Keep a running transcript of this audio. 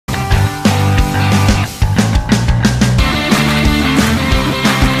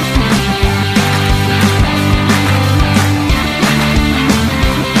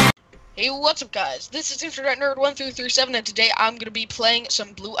What's up, guys? This is Internet Nerd 1337, and today I'm gonna be playing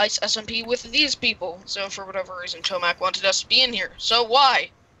some Blue Ice SMP with these people. So for whatever reason, Tomac wanted us to be in here. So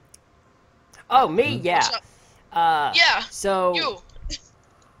why? Oh, me? Yeah. Yeah. So You.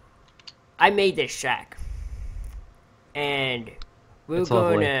 I made this shack, and we're It's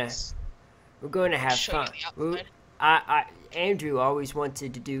lovely. gonna have Show fun. you the outside. Andrew always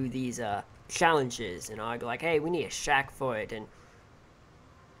wanted to do these challenges, and I'd be like, hey, we need a shack for it. And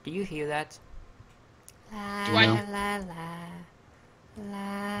do you hear that? La Do I? la la la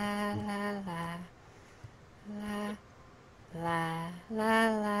la la la la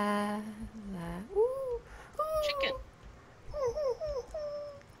la la. Ooh, Chicken.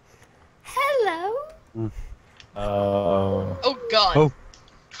 Hello. Oh god. Oh.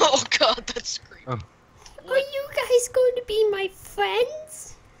 Oh god, that's creepy. Oh. Are you guys going to be my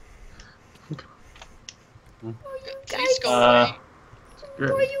friends? Are you Please guys? go away.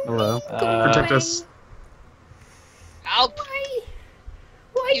 Are you Hello. Protect us. Alp.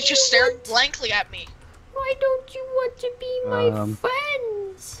 Why He's do just you staring want- blankly at me. Why don't you want to be my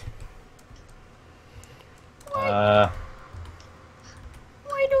friends?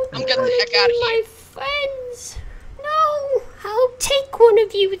 Why don't I'm you getting the want heck to outta be here. my friends? No, I'll take one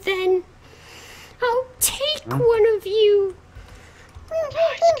of you then. I'll take one of you. Guys,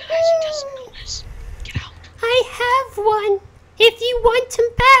 he doesn't know this. Get out. I have one. If you want him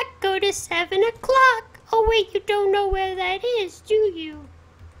back, go to 7 o'clock. Oh wait, you don't know where that is, do you?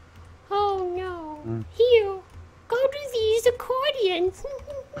 Oh no. Here, go to these accordions.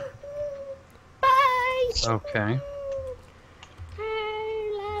 Bye. Okay.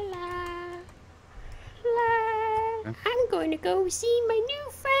 La, la, la. I'm going to go see my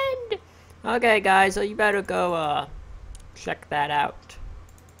new friend. Okay, guys, so you better go check that out.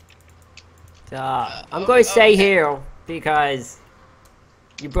 I'm going to stay here because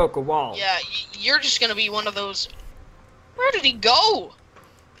you broke a wall. Yeah, you're just gonna be one of those. Where did he go?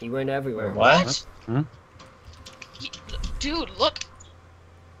 He went everywhere. What? Hmm? Dude, look.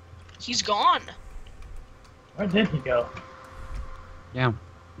 He's gone. Where did he go? Yeah.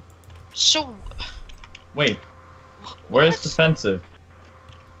 So. Wait, where's what? defensive?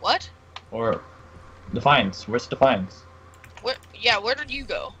 What? Or Defiance? Where's Defiance? Where? Yeah, where did you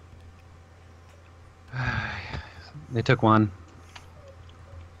go? They took one.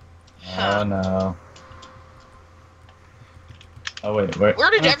 Oh no. Oh wait, where?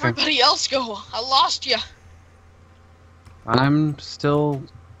 Where did Okay. everybody else go? I lost you. I'm still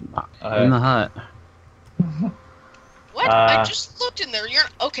in the hut. What? I just looked in there. You're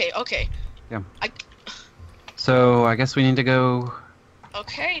okay. Okay. Yeah. I. So I guess we need to go.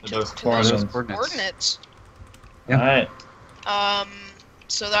 Okay. To those to those coordinates. coordinates. Yeah. Alright.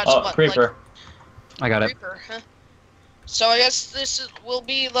 So that's Oh, what. creeper. I got it. Creeper, huh? So I guess will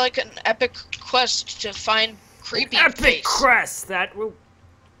be like an epic quest to find creepy Epic face. quest that will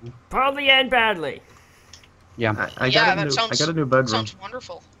probably end badly. Yeah. I Yeah, got that a new, sounds. I got a new bedroom. Sounds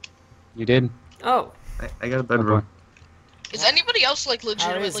wonderful. You did. Oh, I got a Oh, boy. bedroom. Is anybody else like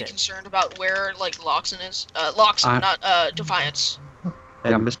legitimately it? concerned about where like Loxon is? Loxon, not Defiance.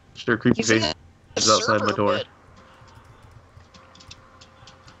 And Mr. Creepy He's in Face the is outside server, my door. but-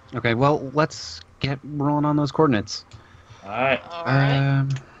 Okay. Well, let's get rolling on those coordinates. Alright. All right.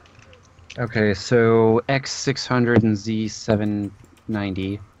 Okay. So X600 and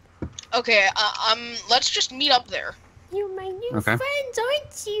Z790. Okay. Let's just meet up there. you're my new Okay. friends,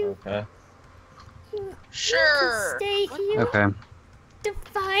 aren't you? Okay. You Sure. can stay here. Okay.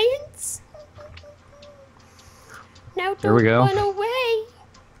 Defiance. Now There we don't go. run away,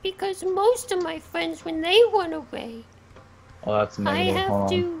 because most of my friends, when they run away, Oh, that's I negative. have Hold on.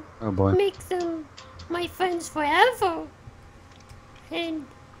 to Oh boy. make them my friends forever. And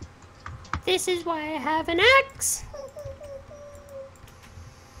this is why I have an axe.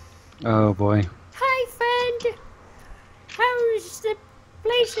 Oh boy. Hi, friend. How's the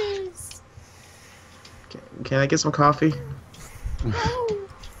places? Can I get some coffee? Oh,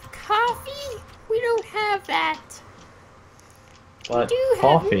 coffee? We don't have that. What? We do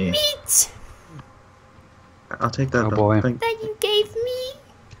Coffee? have meat I'll take that. Oh, though. boy. Thank- that you gave me.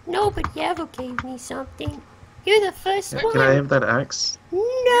 Nobody ever gave me something. You're the first one. Can I have that axe?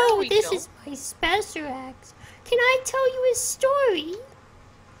 No, we this go. is my special axe. Can I tell you a story?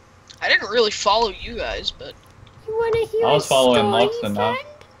 I didn't really follow you guys, but You want to hear I was a following story, Loxton now. friend?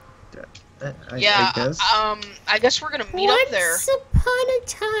 yeah. I guess. I guess we're gonna meet up there. Once upon a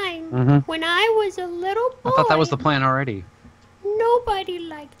time, Mhm. when I was a little boy, I thought that was the plan already. nobody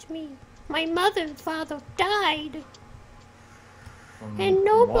liked me. My mother and father died. And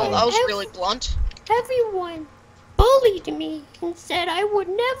nobody- Well, that was really blunt. Everyone bullied me and said I would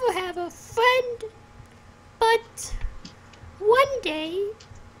never have a friend. But one day,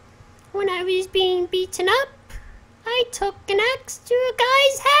 when I was being beaten up, I took an axe to a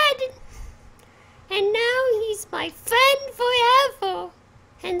guy's head. And now he's my friend forever.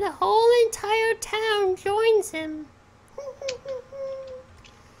 And the whole entire town joins him.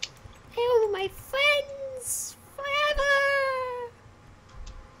 They're my friends forever.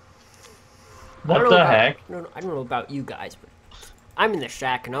 What the heck? I don't know about you guys, but I'm in the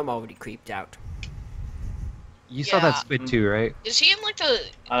shack and I'm already creeped out. You saw that squid too, right? Is he in like the?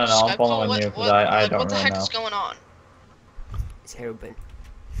 I don't know. I'm following you because I don't What the really heck know. is going on? It's Harubin.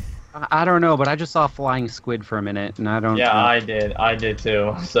 I don't know, but I just saw a flying squid for a minute, and I don't. Yeah, know. I did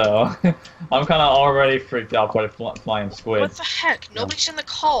too. So I'm kind of already freaked out by the flying squid. What the heck? Nobody's in the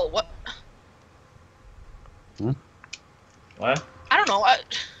call. What? What? I don't know.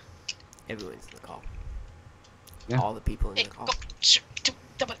 Everyone's in the call. Yeah. All the people in Hey, the call. go.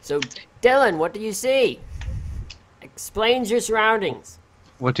 So, Dylan, what do you see? Explain your surroundings.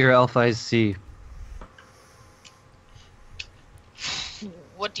 What do your elf eyes see?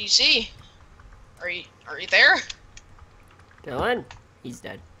 What do you see? Are you there? Dylan? He's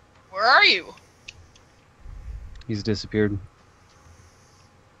dead. Where are you? He's disappeared.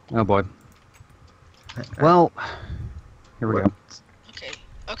 Oh boy. Well, here we go. Okay.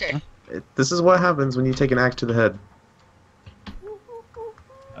 Okay. This is what happens when you take an axe to the head.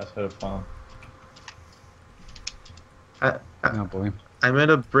 That's so fun. Oh boy. I'm in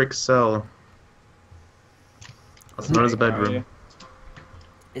a brick cell. It's known as a bedroom.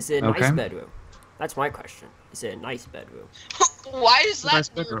 Is it a nice Okay. bedroom? That's my question. Is it a nice bedroom? Why is that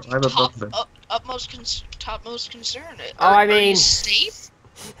Nice your bedroom. I have a bunk bed. topmost concern? Oh, I Are you mean- safe?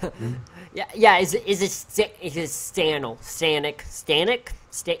 Yeah. Is it Stanic?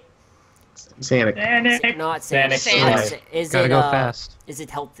 Sanic. Not Sanic. Sanic. Is Gotta it go fast. Is it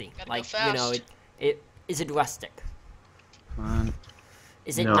healthy? Gotta go Like fast. is it rustic? Come on.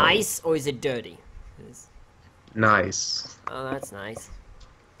 Is it No. nice or is it dirty? Nice. Oh, that's nice.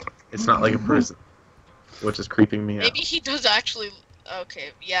 It's not like a prison, which is creeping me out. Maybe he does actually. Okay,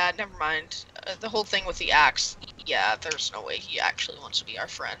 yeah, never mind. The whole thing with the axe. Yeah, there's no way he actually wants to be our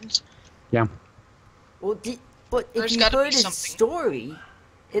friend. Well, but if There's you gotta be heard his something. story,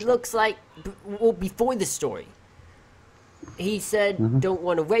 it looks like before the story, he said, "Don't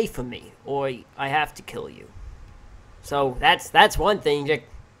run away from me, or I have to kill you." So that's one thing. Just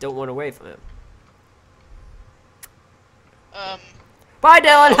don't run away from him. Bye,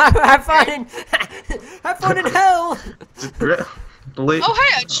 Dylan. Have fun in hell. Oh,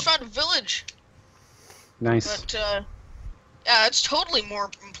 hey, I just found a village. Nice. But, yeah, it's totally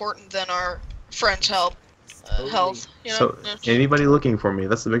more important than our friend's health. You know? So, anybody looking for me?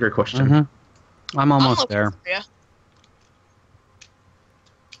 That's the bigger question. I'm almost looking there. for ya.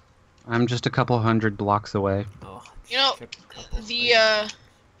 I'm just a couple hundred blocks away. Oh, You know,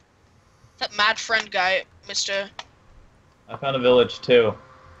 that mad friend guy, Mr. I found a village too.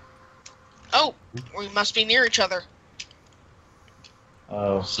 Oh, we must be near each other.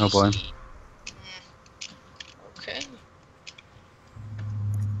 Oh. Oh boy. Okay.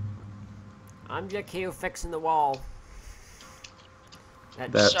 I'm just here fixing the wall.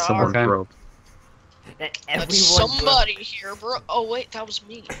 That Sorry. someone Okay. broke. That That's everyone somebody here, bro. Oh, wait, that was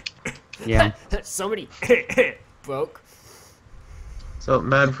me. Yeah. somebody broke. So,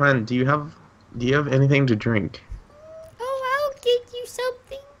 mad friend, do you have anything to drink? Oh, I'll get you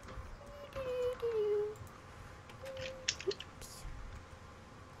something.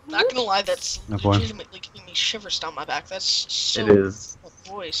 Not gonna lie, that's Oh, boy. legitimately giving me shivers down my back. That's so. It is.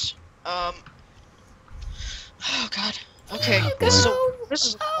 Voice. Oh God. Okay. There you So go. this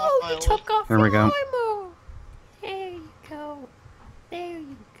is Oh, you took off There we your go. armor. There you go. There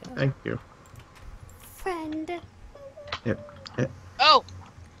you go. Thank you. Friend. Oh.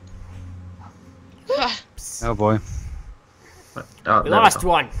 God, Oh boy. Oh, We no, lost no.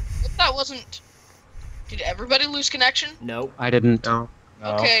 one. that wasn't. Did everybody lose connection? Nope. I didn't. No.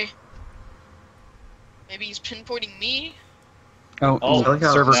 No. Okay. Maybe he's pinpointing me. Oh, Oh, I like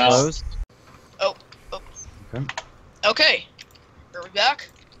how- server no. closed. Okay. Are we back?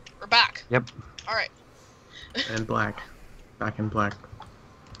 We're back. Yep. All right. And black. Back in black.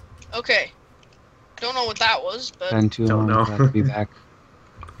 Okay. Don't know what that was, but Been too Don't long know. to be back.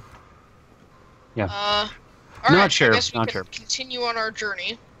 all Not right. sure, I guess we not can sure. continue on our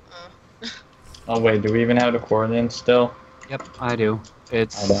journey. Oh wait, do we even have the coordinates still? Yep, I do.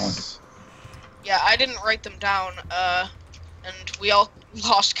 It's. I don't. Yeah, I didn't write them down. And we all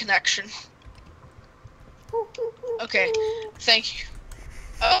lost connection. Okay. Thank you.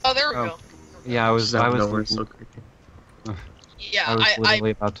 Oh, there we Oh. go. Yeah, I was. Out I of was. nowhere, so creepy. Yeah, I was I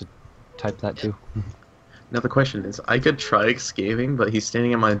literally about to type that too. Now the question is, I could try escaping, but he's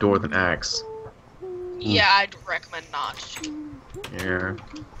standing at my door with an axe. yeah, I'd recommend not. Yeah.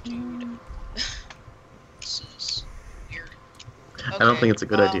 This is weird. I don't Okay, think it's a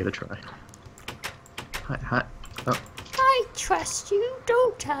good idea to try. Hi. Oh, I trust you,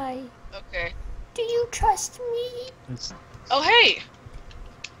 don't I? Okay. Do you trust me? it's Oh hey!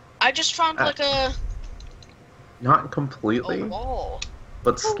 I just found like a not completely, wall.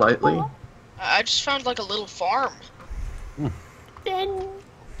 but slightly. I just found like a little farm. Then,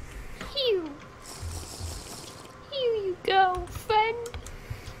 here. Here you go, friend.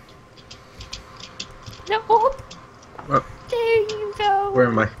 Now, Oh, there you go. where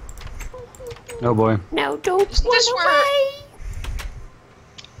am I? Oh boy. Now don't Isn't run this where- away.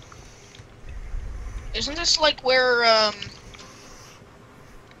 Isn't this like where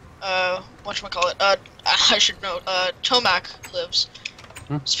whatchamacallit, I should know, Tomac lives.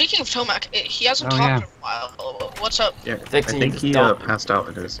 Speaking of Tomac, he hasn't Oh, talked yeah. in a while. What's up? Yeah, I Fixing think this he dog. passed out.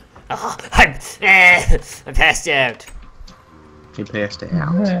 It is. Oh, I passed out. He passed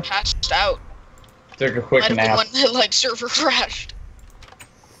out. Passed out. Took a quick Might have been nap. when the like server crashed.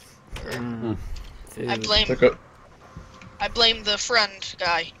 I Food. I blame the friend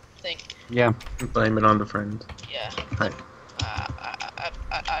guy thing. Yeah. Blame it on the friend. Yeah. Hi.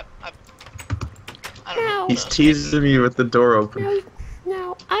 I don't know. Now, He's teasing me with the door open.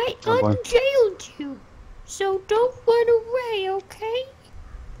 now, I Oh, boy. unjailed you. So don't run away, okay?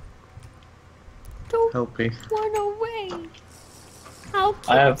 Don't Help me. run away. I'll keep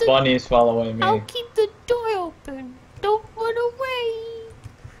I have the bunnies following me. I'll keep the door open. Don't run away.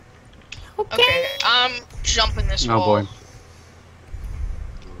 Okay? Okay, I'm jumping this Oh wall. boy.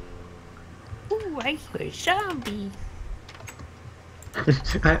 Ooh, I hear a zombie.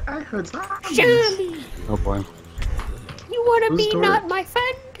 I heard zombies. Zombie. Oh boy. You wanna Whose be door? not my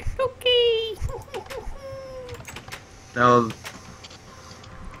friend? Okay. Now,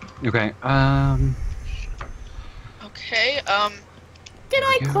 Okay. Okay, Did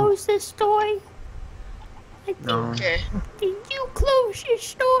I Yeah. close this door? I think, no. okay. Did you close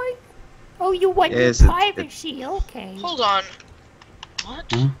this door? Oh, you want Yes, your it- privacy, okay. Hold on. What?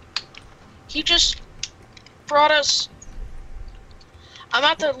 Hmm? He just brought us. I'm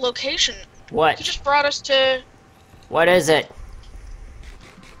at the location. He What? just brought us to. What is it?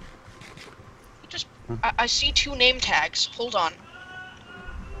 He just. I see 2 name tags. Hold on.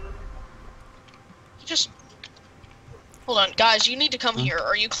 He just. Hold on, guys. You need to come here.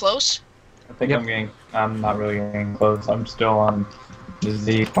 Are you close? I think Yep. I'm not really getting close. I'm still on the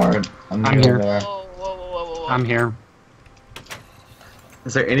Z part. I'm I'm nearly here. there. Whoa. I'm here.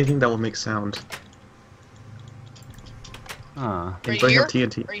 Is there anything that will make sound? Ah, Are you Anybody here? have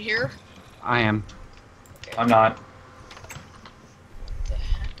TNT? Are you here? I am. I'm not. What the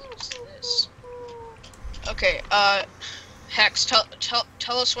heck is this? Okay. Hex.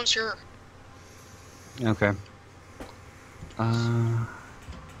 Tell us once you're. Okay.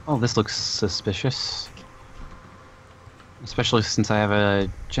 Oh, this looks suspicious. Especially since I have a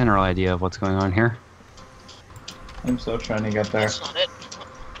general idea of what's going on here. I'm still trying to get there. That's not it.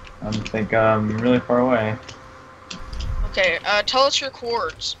 I think I'm really far away. Okay. Tell us your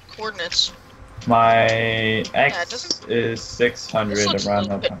coordinates. My it X doesn't- is 600 This looks a around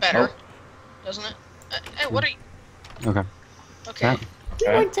little that bit better, Oh, doesn't it? Hey, what are you? Okay. Okay. That- He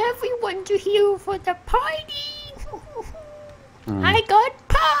Okay. wants everyone to hear for the party. Hmm. I got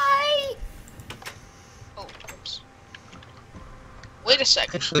pie. Oh, oops. Wait a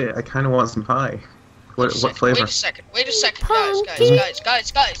second. Actually, I kind of want some pie. Wait a What second, flavor? Wait a second.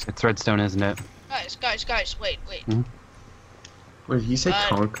 Guys, It's redstone, isn't it? wait. Wait, did you say Uh,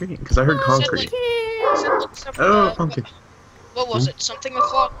 concrete? Because I heard said, concrete. Oh, pumpkin. What was it? Something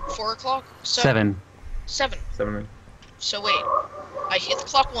o'clock? 4 o'clock? 7. 7. 7. So wait. I hit the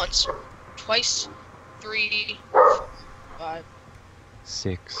clock once. Twice. 3, 4, 5,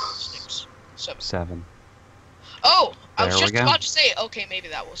 6. 6, 7. 7. Oh! I was There we just go. about to say, okay, maybe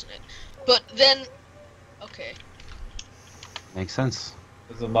that wasn't it. But then... Okay. Makes sense.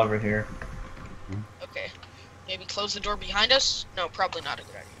 there's a lever here. Okay. Maybe close the door behind us? No, probably not a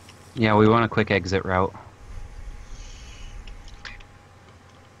good idea. Yeah, we want a quick exit route.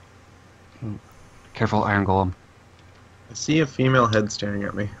 Hmm. Careful, iron golem. I see a female head staring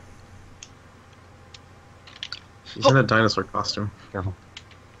at me. She's in a dinosaur costume. Careful.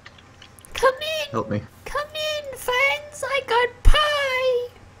 Come in, Help me. come in, friends. I got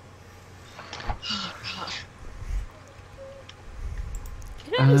pie. Oh, God.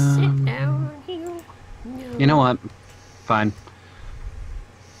 Can I sit Um, down here? No. You know what? Fine.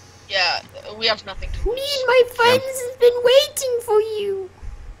 Yeah, we have nothing to Me and my friends have been waiting for you.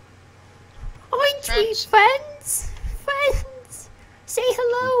 Aren't we friends? Friends. Say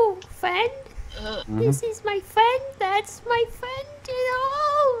hello, friend. This is my friend, that's my friend, and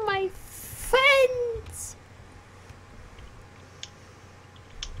all my friends.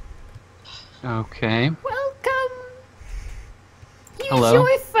 Okay. Welcome. Here's Hello.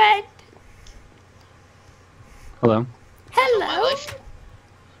 your friend. Hello. Hello.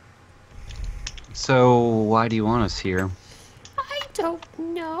 So, why do you want us here? I don't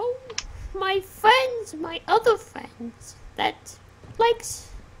know. My friends, my other friends, that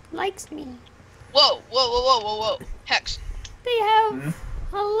likes me. Whoa. Hex, They have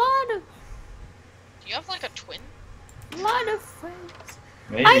a lot of twin? friends.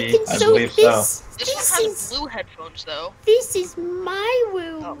 Maybe. I can show believe so. this. This one has blue headphones, though. This is my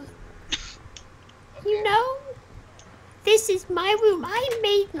room. Oh. You know? This is my room. I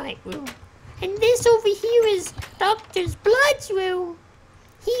made my room. And this over here is Doctor's Blood's room.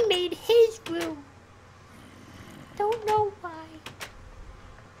 He made his room. Don't know why.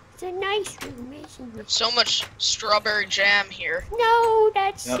 It's a nice room, isn't it? So much strawberry jam here. No,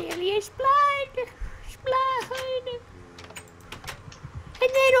 that's Yep. serious blood. Blood. And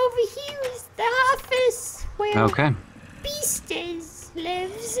then over here is the office where Okay. Beasties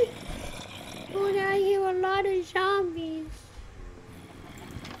lives. Oh, I hear a lot of zombies.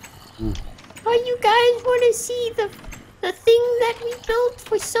 Oh, you guys want to see the thing that we built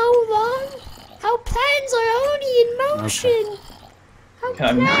for so long? Our plans are already in motion. Our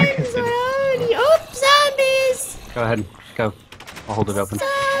I'm not plans are already. Oh, zombies! Go ahead. Go. I'll hold it open.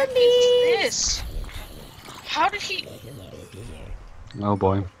 Zombies! This. How did he? Oh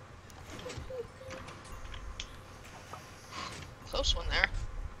boy. Close one there.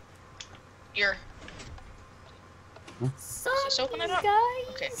 Here. Zombies, open it up? guys!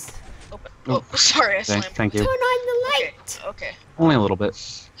 Okay. Open. Oh. Oh, sorry, I slammed. Thank Turn you. on the light! Okay. Only a little bit.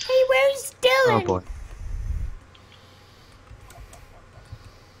 Hey, where's Dylan? Oh boy.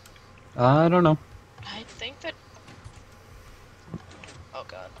 I don't know. I think that. Oh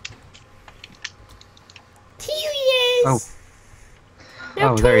God. Here he is! Oh.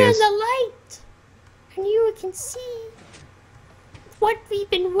 Now Oh, turn there he on is. the light, and you can see what we've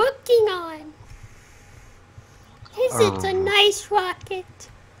been working on. Is it a Oh. nice rocket?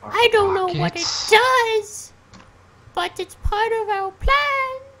 I don't know what it Rockets? does, but it's part of our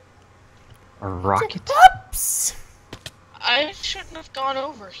plan. A rocket? Whoops! I shouldn't have gone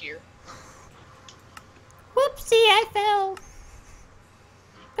over here. Whoopsie, I fell.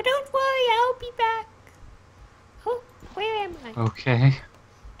 But don't worry, I'll be back. Oh, where am I? Okay.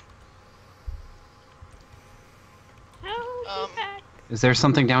 I'll be back. Is there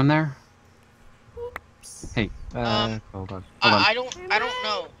something down there? Oops. Hey, hold on. Hold on. I don't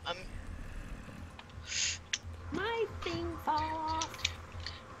know. My thing fell off.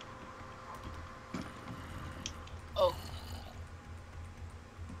 Oh,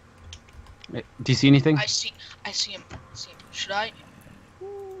 Do you see anything? I see him. Should I?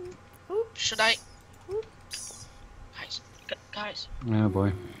 Oops. Should I? Oops. Guys. Oh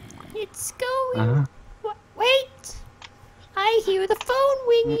boy. It's going. Uh-huh. Wait! I hear the phone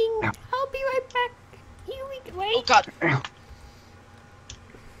ringing. Ow. I'll be right back. Here we go. Wait. Oh God.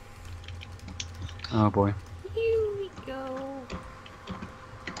 Oh boy. Here we go.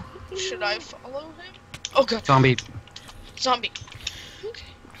 Should I follow him? Oh God. Zombie. Zombie.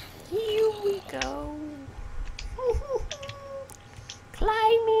 Here we go.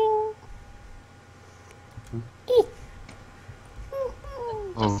 Climbing.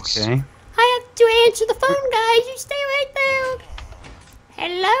 Okay. I have to answer the phone, guys. You stay right there.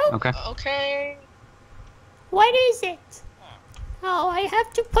 Hello? Okay. Okay. What is it? Oh, I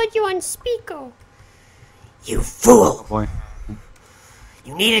have to put you on speaker. You fool! Boy.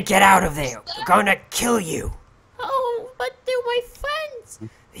 You need to get out of there. We're gonna kill you. Oh, but they're my friends.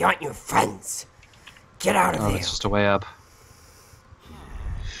 They aren't your friends. Get out of Oh, there. that's just a way up.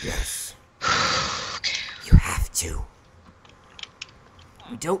 Yes. You have to.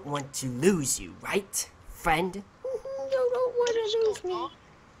 We don't want to lose you, right, friend? You don't want to lose me.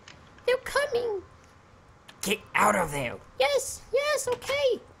 They're coming. Get out of there. Yes,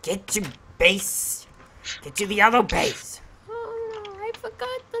 okay. Get to base. Get to the other base. Oh no, I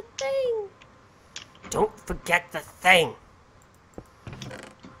forgot the thing. Don't forget the thing.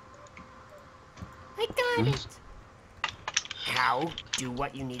 I got it. Now, do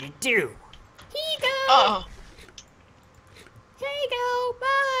what you need to do. Here you go. Oh. Here you go.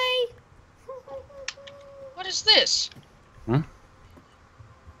 Bye. What is this? Hmm?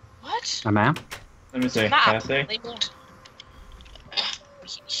 What? A map? Let me see. Can I Map see? labeled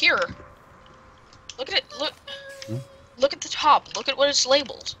here. Look at it. Look. Hmm? Look at the top. Look at what it's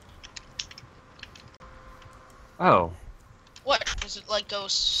labeled. Oh, What does it like? Go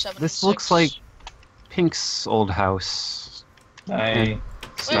 7. this looks like Pink's old house. Hey.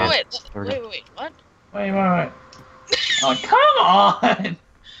 Wait. There we go. Wait. What? Wait. Oh, come on!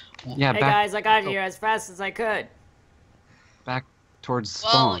 Yeah, Hey back guys, I got here as fast as I could. back towards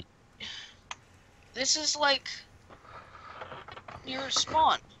Well, spawn. this is like near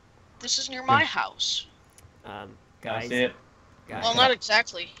spawn. This is near my house. Can I Guys, see it? guys, Well, not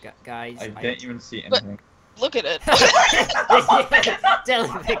exactly. guys. I didn't even see But- anything. Look at it.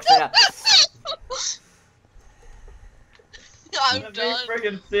 Dylan picks it up. I'm Let me done.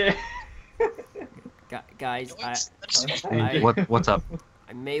 friggin' see it. Guys, Hey, what's up?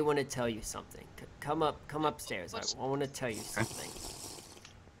 I may want to tell you something. Come upstairs. I want to tell you something.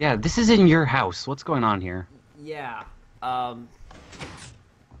 Yeah, this is in your house. What's going on here? Yeah. How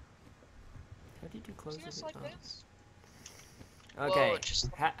did you close Just it? like Oh. this. Okay. Whoa, just-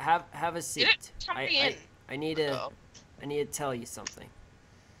 Have a seat. Get it? Come in. I need to Oh. tell you something.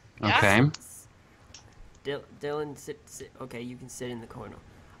 Yeah? Okay. Dylan, sit. Okay, you can sit in the corner.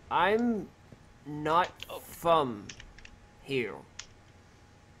 I'm not from here.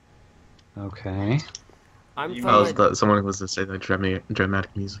 Okay. I'm You from. Oh, a- that someone was to say that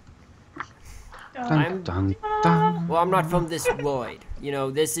dramatic music. I'm- Dun, dun. Well, I'm not from this void. You know,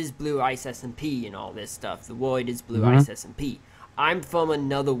 this is Blue Ice SMP and all this stuff. The void is Blue Mhm. Ice SMP. I'm from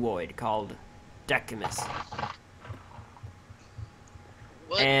another void called Decimus.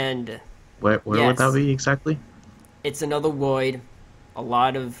 What? And Where would that Yes. be exactly? it's another void. A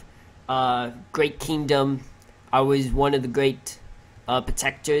lot of great kingdom. I was one of the great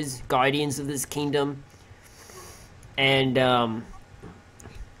protectors, guardians of this kingdom. And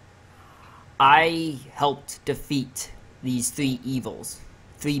I helped defeat these 3 evils,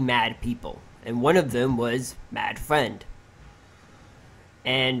 3 mad people. And one of them was Mad Friend.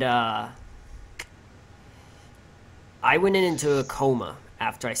 And I went into a coma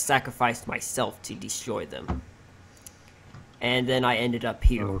after I sacrificed myself to destroy them. And then I ended up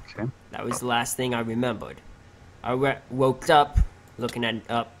here. Okay. That was the last thing I remembered. I woke up looking at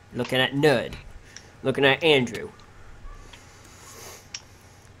Nerd, looking at Andrew.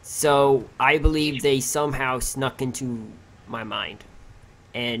 So I believe they somehow snuck into my mind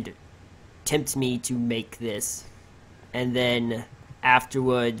and tempted me to make this. And then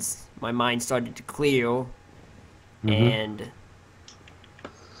afterwards, my mind started to clear, and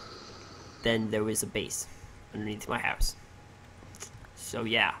then there was a base underneath my house. So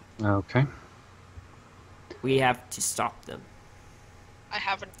yeah, Okay. we have to stop them. I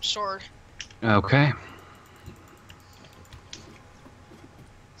have a sword. Okay.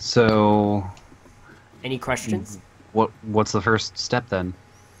 So, Any questions? what's the first step then?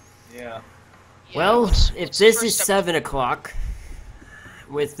 Yeah. Yeah, Well, what's if the this first is step? 7 o'clock,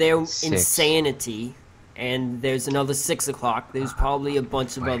 with their 6. insanity, and there's another 6 o'clock, there's probably a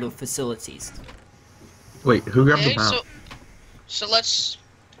bunch of other facilities. Wait, who grabbed Okay, the map? so let's.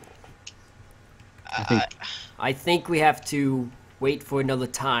 I think I think we have to wait for another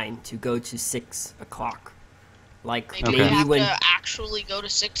time to go to 6 o'clock. Like, Maybe Okay. we maybe have when... to actually go to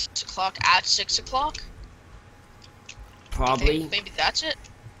 6 o'clock at 6 o'clock. Probably. Maybe that's it.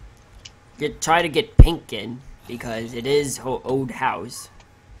 Try to get Pink in, because it is her old house.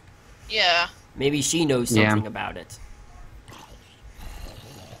 Yeah. Maybe she knows Yeah. something about it.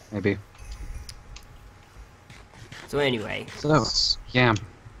 maybe. So anyway, So, yeah.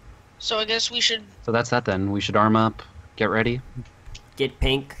 So I guess we should. So that's that then. We should arm up, get ready. get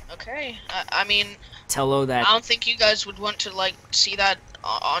Pink, Okay. I mean, tell her that... I don't think you guys would want to like see that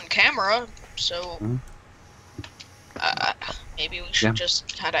on camera. So. Mhm. Maybe we should Yeah.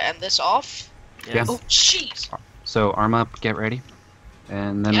 just kind of end this off. Yeah. Oh, jeez. So arm up, get ready,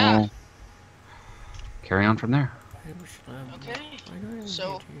 and then Yeah. we'll carry on from there. Okay.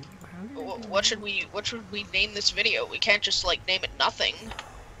 So, what should we name this video? We can't just like name it nothing.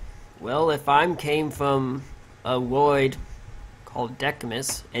 Well, if I came from a void called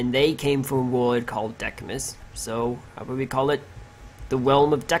Decimus, and they came from a void called Decimus, so how would we call it? The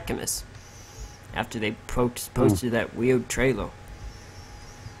Realm of Decimus. After they posted that weird trailer.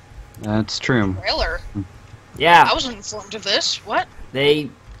 That's true. Trailer. Yeah, I wasn't informed of this. What?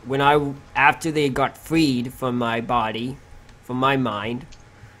 after they got freed from my body, from my mind,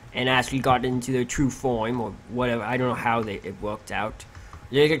 and actually got into their true form, or whatever, I don't know how it worked out.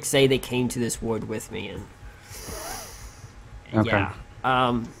 They could say they came to this world with me, and Okay.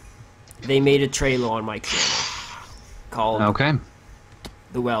 yeah, they made a trailer on my channel called Okay.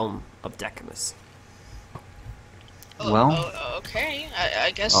 The Realm of Decimus. Oh, Well- okay.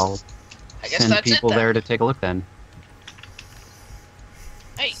 I guess. I guess send that's it people then. there to take a look then.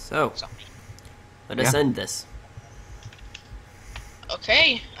 Hey. So, Somebody. let us end this.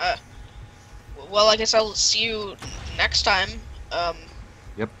 Okay. Well, I guess I'll see you next time.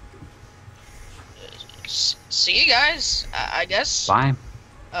 Yep. See you guys. I guess. Bye.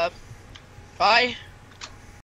 Bye.